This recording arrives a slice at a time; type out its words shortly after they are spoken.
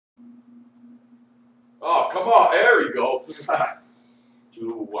Oh, come on, there we go.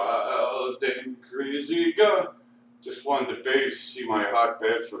 Too wild and crazy, go. Just wanted to see my hot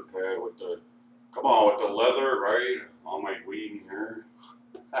bachelor pad with the, come on, with the leather, right? All my weed in here.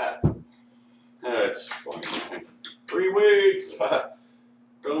 That's funny, man. 3 weeks.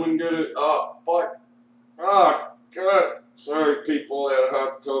 Come and get it. Oh, fuck. Oh, God. Sorry, people at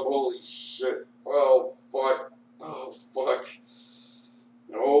hot tub. Holy shit. Oh, fuck. Oh, fuck.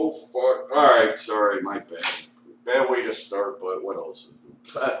 Oh, fuck. Alright, sorry, my bad. Bad way to start, but what else?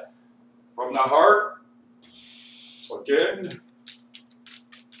 From the heart, again,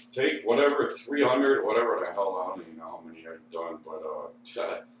 take whatever, 300, whatever the hell, I don't even know how many I've done,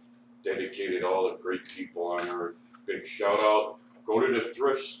 but dedicated all the great people on earth. Big shout out. Go to the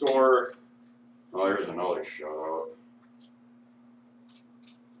thrift store. Oh, there's another shout out.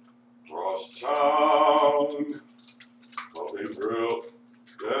 Cross town. Pub and grill.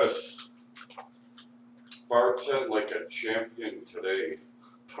 Yes. Bartend like a champion today.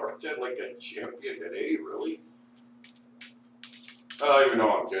 Bartend like a champion today, really? Even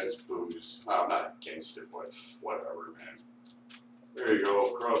though I'm against booze. I'm not against it, but whatever, man. There you go,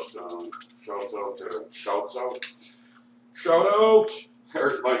 cross town. Shouts out to shouts out. Shout out!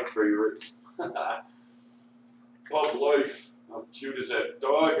 There's my favorite. Pub life. How cute is that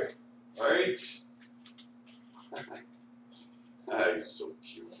dog? Right? He's so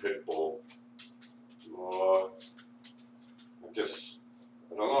cute. Pitbull. I guess,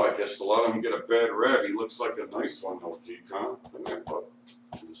 I don't know, I guess a lot of them get a bad rap. He looks like a nice one, though, Geek, huh? Come here, pup.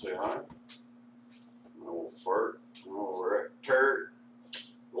 Can you say hi? Old fart. Oh, turd.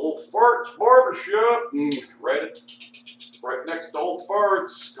 Old Farts Barbershop. Right next to Old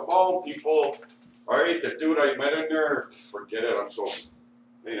Farts. Come on, people. Alright, the dude I met in there, forget it, I'm so...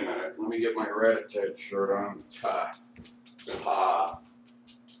 Wait a minute, let me get my rat-a-tat shirt on.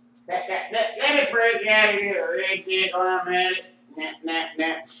 Let me break you out of here, red dick on a minute.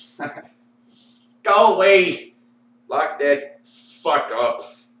 Go away! Lock that fuck up,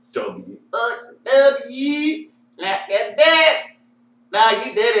 W. W. Lock that. No,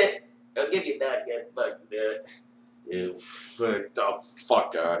 you did it. I'll give you that, get fucked up. You freak the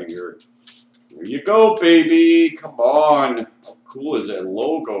fuck out of here. There you go, baby. Come on. How cool is that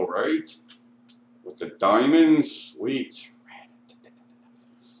logo, right? With the diamonds. Sweet.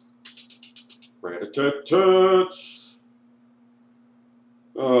 Ratatat-tats.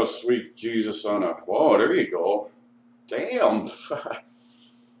 Oh, sweet Jesus on a... Whoa, there you go. Damn.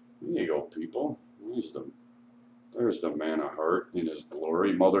 There you go, people. There's the man of heart in his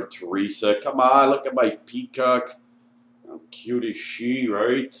glory. Mother Teresa. Come on, look at my peacock. How cute is she,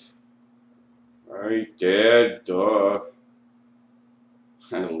 right? Alright, Dad, duh.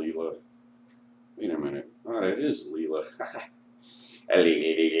 And Leela. Wait a minute. Oh, it is Leela.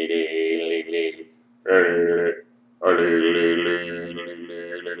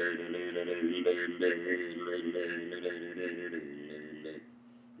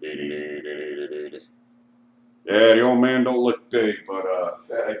 Yeah, the old man don't look big, but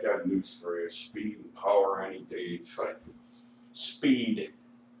I got news for you. Speed and power any day. Speed.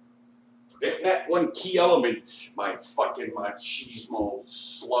 Forgetting that one key element, my fucking machismo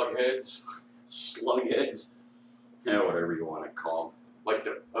slugheads. Slugheads. Yeah, whatever you want to call them. Like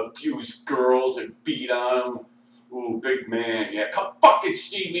to abuse girls and beat on them. Ooh, big man. Yeah, come fucking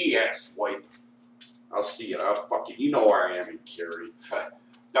see me, asswipe. I'll see you. I'll fucking, you know where I am in Cary.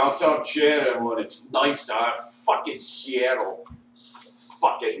 Downtown Chatham when it's nice out. Fucking Seattle.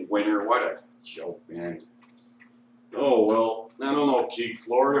 Fucking winter. What a joke, man. Oh, well, I don't know, Keith,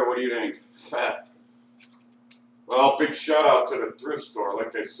 Florida, what do you think? Well, big shout out to the thrift store,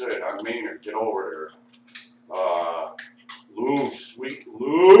 like I said, on Maynard, get over there. Lou, sweet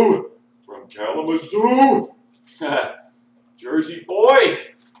Lou, from Kalamazoo. Jersey boy.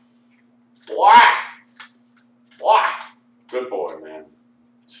 Blah. Blah. Good boy, man.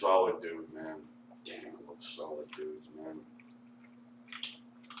 Solid dude, man. Damn, I love solid dudes, man.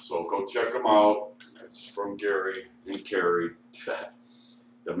 So go check them out. It's from Gary and Cary,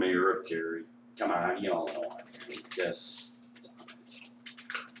 the mayor of Cary. Come on, y'all know it. Just stop it.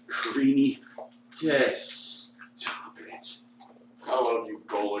 Greenie, just stop it. I love you,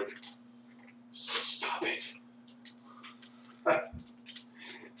 Golic. Stop it.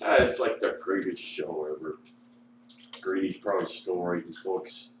 It's like the greatest show ever. Greenie's probably still writing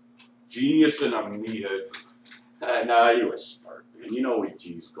books. Genius and a meathead. Nah, he was smart, man. You know we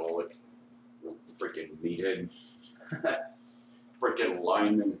tease Golic. Freaking meathead. Freaking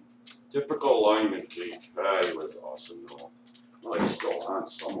lineman. Typical lineman cake. He was awesome though. Well, he's still on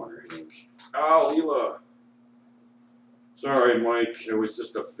somewhere, I think. Oh, Leela. Sorry, Mike. It was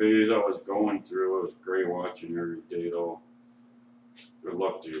just a phase I was going through. It was great watching you every day, though. Good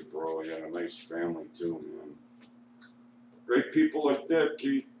luck to you, bro. You had a nice family, too, man. Great people like that,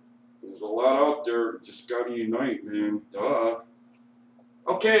 Keith. There's a lot out there. Just gotta unite, man. Duh.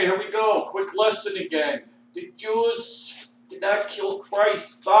 Okay, here we go. Quick lesson again. The Jews did not kill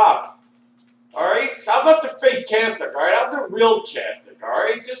Christ. Stop. Alright? So I'm not the fake Catholic, alright? I'm the real Catholic,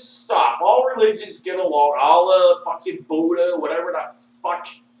 alright? Just stop. All religions get along. Allah, fucking Buddha, whatever the fuck.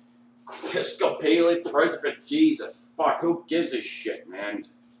 Episcopalian, Presbyterian, Jesus. Fuck, who gives a shit, man?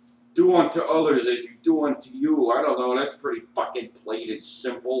 Do unto others as you do unto you. I don't know, that's pretty fucking plain and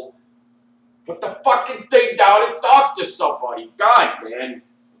simple. Put the fucking thing down and talk to somebody. God, man.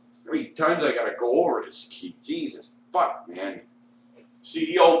 How many times I gotta go over this, Keith? Jesus, fuck, man. See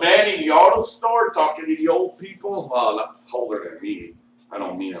the old man in the auto store talking to the old people? Well, not older than me. I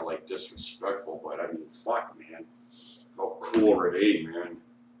don't mean it like disrespectful, but I mean, fuck, man. How cool are they, man?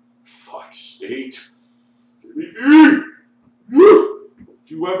 Fuck, state. Don't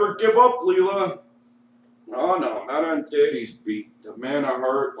you ever give up, Leela? Oh, no, not on Daddy's beat. The man I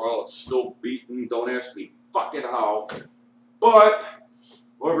hurt, well, it's still beating. Don't ask me fucking how. But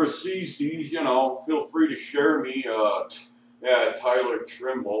whoever sees these, you know, feel free to share me. Yeah, Tyler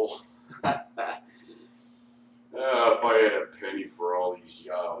Trimble. If I had a penny for all these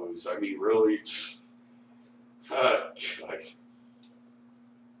yahoos, I mean, really. God.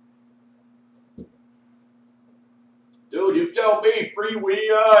 Dude, you tell me, free weed,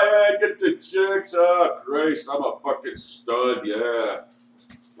 yeah, get the chicks, oh, Christ, I'm a fucking stud, yeah.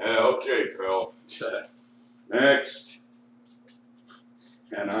 Yeah, okay, pal. Next.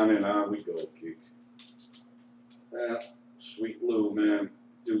 And on we go, Keith. Yeah, Sweet Lou, man.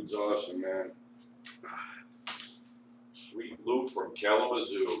 Dude's awesome, man. Sweet Lou from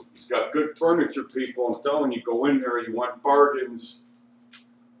Kalamazoo. He's got good furniture, people. I'm telling you, go in there, you want bargains.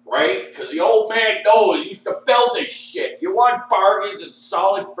 Right? Because the old man knows he used to build this shit. You want bargains and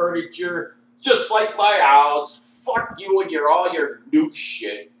solid furniture, just like my house. Fuck you and all your new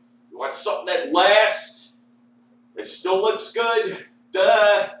shit. You want something that lasts? It still looks good?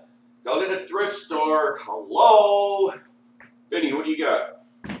 Duh. Go to the thrift store. Hello? Vinny, what do you got?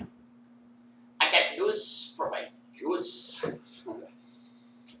 I got news for my Jews.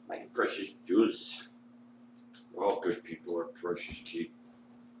 My precious Jews. All good people are precious, Keith.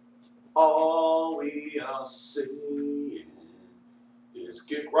 All we are saying is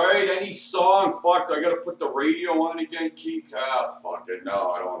get right. Any song. Fuck, I gotta put the radio on again, Keith? Ah, fuck it.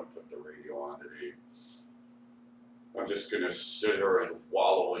 No, I don't want to put the radio on today. I'm just gonna sit here and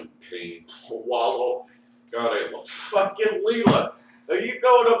wallow in pain. Wallow. God, I love fucking Leela. Are you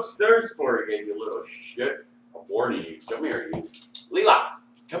going upstairs for again, you little shit? I'm warning you. Come here, you. Leela,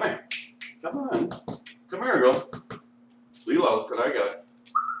 come here. Come on. Come here, girl. Leela, what I got?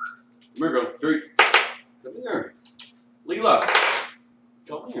 Come here, girl. Three. Come here. Leela.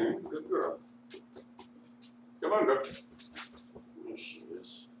 Come here. Good girl. Come on, girl. There she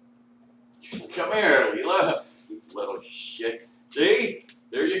is. Come here, Leela. You little shit. See?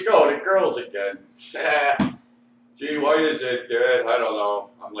 There you go. The girls again. Gee, why is it, Dad? I don't know.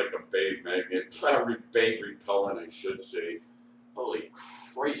 I'm like a babe magnet. Babe repellent, I should say. Holy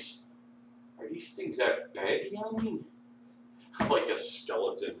Christ. Are these things that baggy on me? I'm like a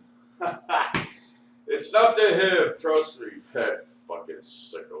skeleton. It's not the hip, trust me, that fucking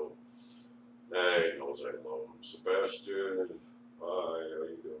sicko. He knows I love him. Sebastian, hi, how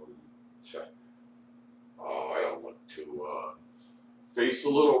you doing? Oh, I don't look too, face a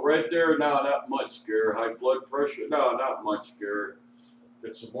little red there? No, not much, Gare. High blood pressure? No, not much, Gare.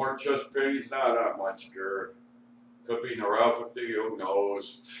 Get some more chest pains? No, not much, Gare. Could be neuropathy, who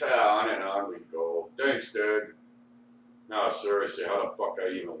knows? On and on we go. Thanks, Dad. No, seriously, how the fuck I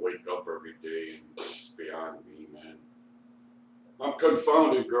even wake up every day, and it's beyond me, man. I'm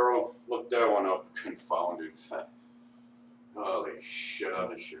confounded, girl. Look that one up. Confounded. Holy shit on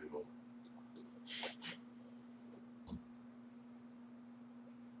the shingle.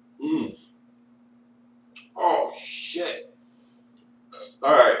 Oh, shit.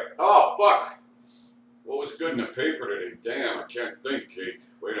 Alright. Oh, fuck. What was good in the paper today? Damn, I can't think, Kate.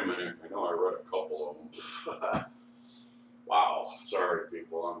 Wait a minute. I know I read a couple of them. Wow. Sorry,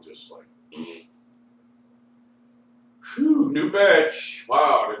 people. I'm just like... Whew, new batch.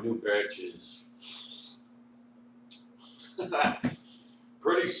 Wow, the new batch is...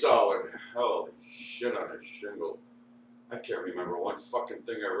 pretty solid. Holy shit on a shingle. I can't remember one fucking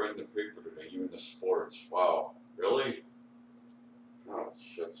thing I read in the paper today, even the sports. Wow. Really? Oh,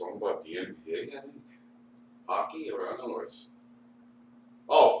 shit. Something about the NBA, I think? Hockey? Or I don't know.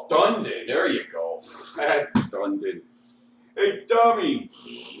 Oh, Dundon. There you go. Dundon. Hey, Tommy.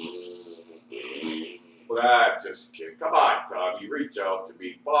 Well, I'm just kidding. Come on, Tommy. Reach out to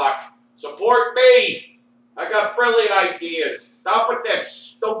me. Fuck. Support me. I got brilliant ideas. Stop with that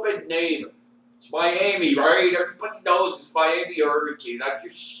stupid name. It's Miami, right? Everybody knows it's Miami Hurricanes. That's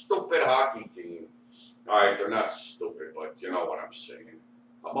your stupid hockey team. All right, they're not stupid, but you know what I'm saying.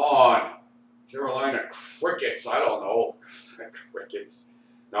 Come on. Carolina Crickets. I don't know. Crickets.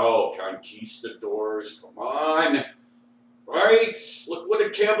 No, Conquistadors. Come on. Right? Look what a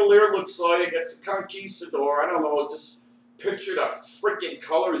Cavalier looks like. It's a Conquistador. I don't know. Just picture the freaking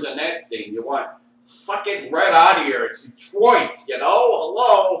colors in that thing. You want fucking red out of here. It's Detroit, you know?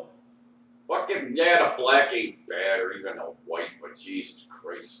 Hello? Fucking, yeah, the black ain't bad or even a white, but Jesus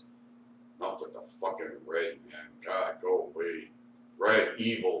Christ. Enough with the fucking red, man. God, go away. Red,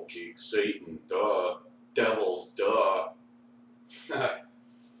 evil, geek, Satan, duh. Devils, duh.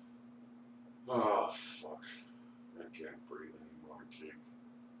 Oh, fuck. I can't breathe anymore, geek.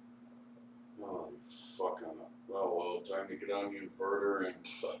 Oh, fucking. Well, time to get on the inverter and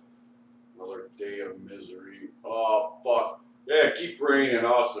another day of misery. Oh, fuck. Yeah, keep raining.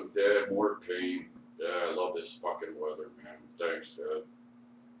 Awesome, Dad. More pain. Yeah, I love this fucking weather, man. Thanks, Dad.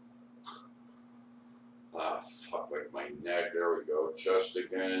 Ah, fuck, like my neck. There we go. Chest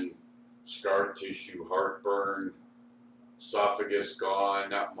again. Scar tissue, heartburn. Esophagus gone.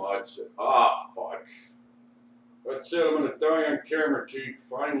 Not much. Ah, fuck. That's it. I'm gonna die on camera, Keith.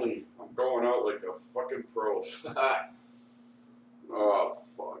 Finally, I'm going out like a fucking pro. Oh,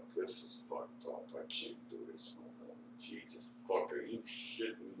 fuck. This is fucked up. I can't do this no more. Jesus fuck. Are you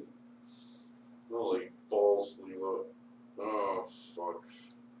shitting me? Holy balls, Leela. Oh, fuck.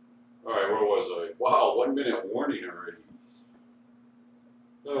 Alright, where was I? Wow, 1 minute warning already.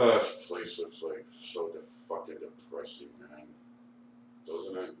 This place looks like so fucking depressing, man.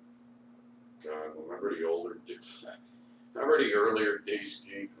 Doesn't it? God, remember the older days? Remember the earlier days,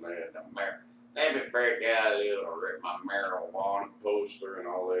 Geek, when I had the let me break out of here and rip my marijuana poster and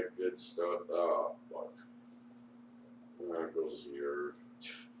all that good stuff. Oh, fuck. There goes the earth.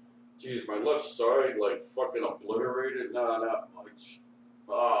 Jeez, my left side, like, fucking obliterated? No, not much.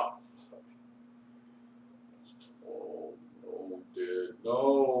 Oh, fuck. Oh, no, dude.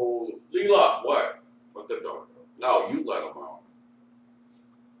 No. Leela, what? Let the dog go. No, you let him out.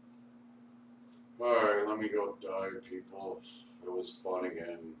 Alright, let me go die, people. It was fun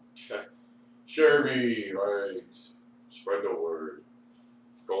again. Share me, right? Spread the word.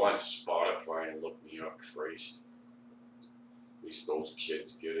 Go on Spotify and look me up, Christ. At least those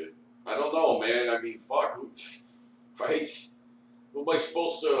kids get it. I don't know, man. I mean, fuck. Right? Who am I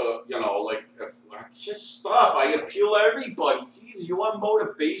supposed to, you know, like, just stop. I appeal to everybody. Jeez, you want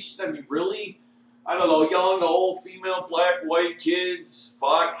motivation? I mean, really? I don't know, young, old, female, black, white, kids,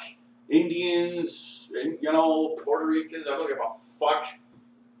 fuck, Indians, and, you know, Puerto Ricans. I don't give a fuck.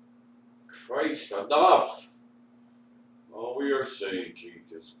 Christ, enough. All we are saying,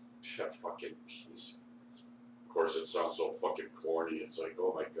 Keith, is fucking peace. Of course, it sounds so fucking corny. It's like,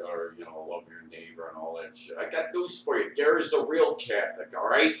 oh my God, you know, love your neighbor and all that shit. I got news for you. There's the real Catholic, all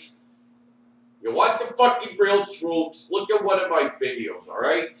right? You want the fucking real truth? Look at one of my videos, all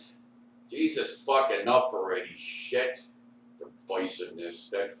right? Jesus, fuck, enough already. Shit. Divisiveness.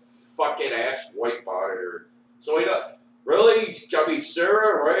 That fucking ass white auditor. So he don't, really? I mean,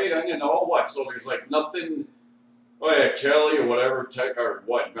 Sarah, right? I don't know what. So there's like nothing. Oh yeah, Kelly or whatever, or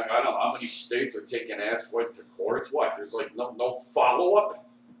what? I don't know how many states are taking ass white to courts. What? There's like no follow up.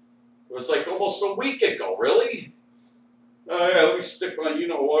 It was like almost a week ago. Really? Oh yeah, let me stick on. You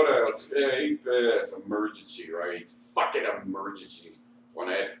know what else? Yeah, emergency, right? Fucking emergency. When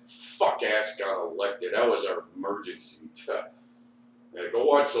that fuck ass got elected, that was our emergency. Yeah, go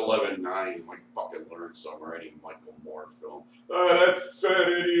watch 11-9. You might fucking learn something, or any Michael Moore film. Oh, that fat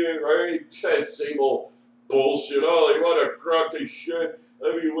idiot, right? That same old bullshit. Oh, you want a crock of shit?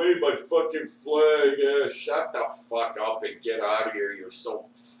 Let me wave my fucking flag. Yeah, shut the fuck up and get out of here. You're so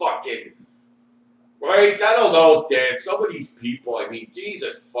fucking... Right? I don't know, Dad. Some of these people, I mean,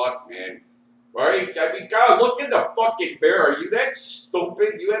 Jesus fuck, man. Right? I mean, God, look in the fucking mirror. Are you that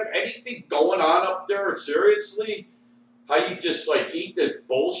stupid? You have anything going on up there? Seriously? How you just, like, eat this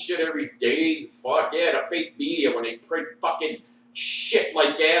bullshit every day? Fuck, yeah, the fake media, when they print fucking shit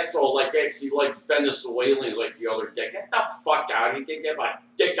like asshole, like actually like Venezuelans like the other day. Get the fuck out. You can give a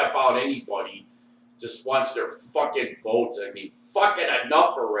dick about anybody. Just wants their fucking votes. I mean, fucking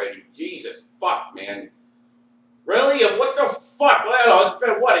enough already. Jesus, fuck, man. Really? And what the fuck? Well, it's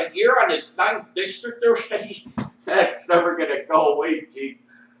been, what, a year on this 9th district already? That's never gonna go away, Keith.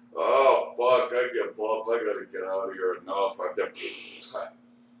 Oh, fuck, I give up. I gotta get out of here. Enough.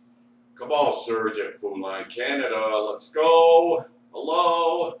 Come on, Surge at Food Line Canada. Let's go.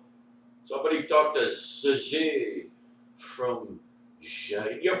 Hello. Somebody talk to Serge from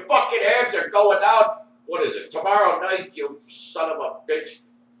Jari. Your fucking hands are going out. What is it? Tomorrow night, you son of a bitch.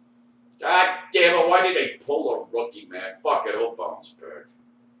 God damn it. Why did they pull a rookie, man? Fuck it. He'll bounce back.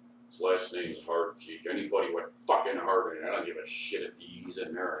 His last name is Hartman. Anybody with fucking Hartman, I don't give a shit if he's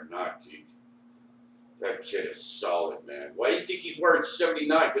in there or not, Keek. That kid is solid, man. Why do you think he's wearing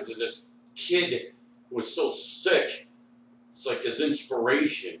 79? Because of this kid who was so sick. It's like his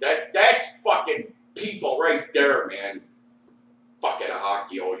inspiration. That's fucking people right there, man. Fucking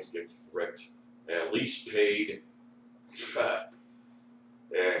hockey always gets ripped. At least paid.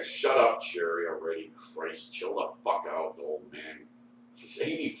 Yeah, shut up, Cherry, already. Christ, chill the fuck out, old man. He's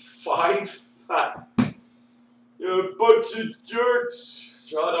 85? You bunch of jerks.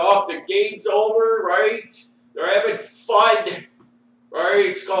 Shut up, the game's over, right? They're having fun. Right?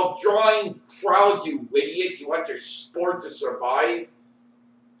 It's called drawing crowds, you idiot. You want your sport to survive?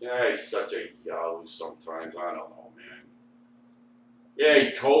 Yeah, he's such a yahoo sometimes. I don't know, man. Yeah,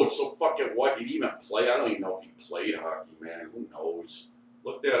 he coached, so fucking what? Did he even play? I don't even know if he played hockey, man. Who knows?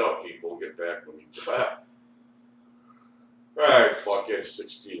 Look that up, people, and get back with me. Alright, fuck it.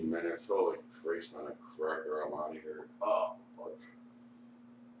 16 minutes. Holy Christ, on a cracker. I'm out of here. Oh, fuck.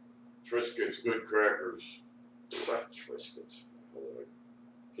 Triscuits, good crackers. Triscuits.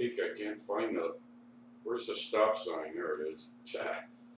 Keek, I can't find the. Where's the stop sign? There it is.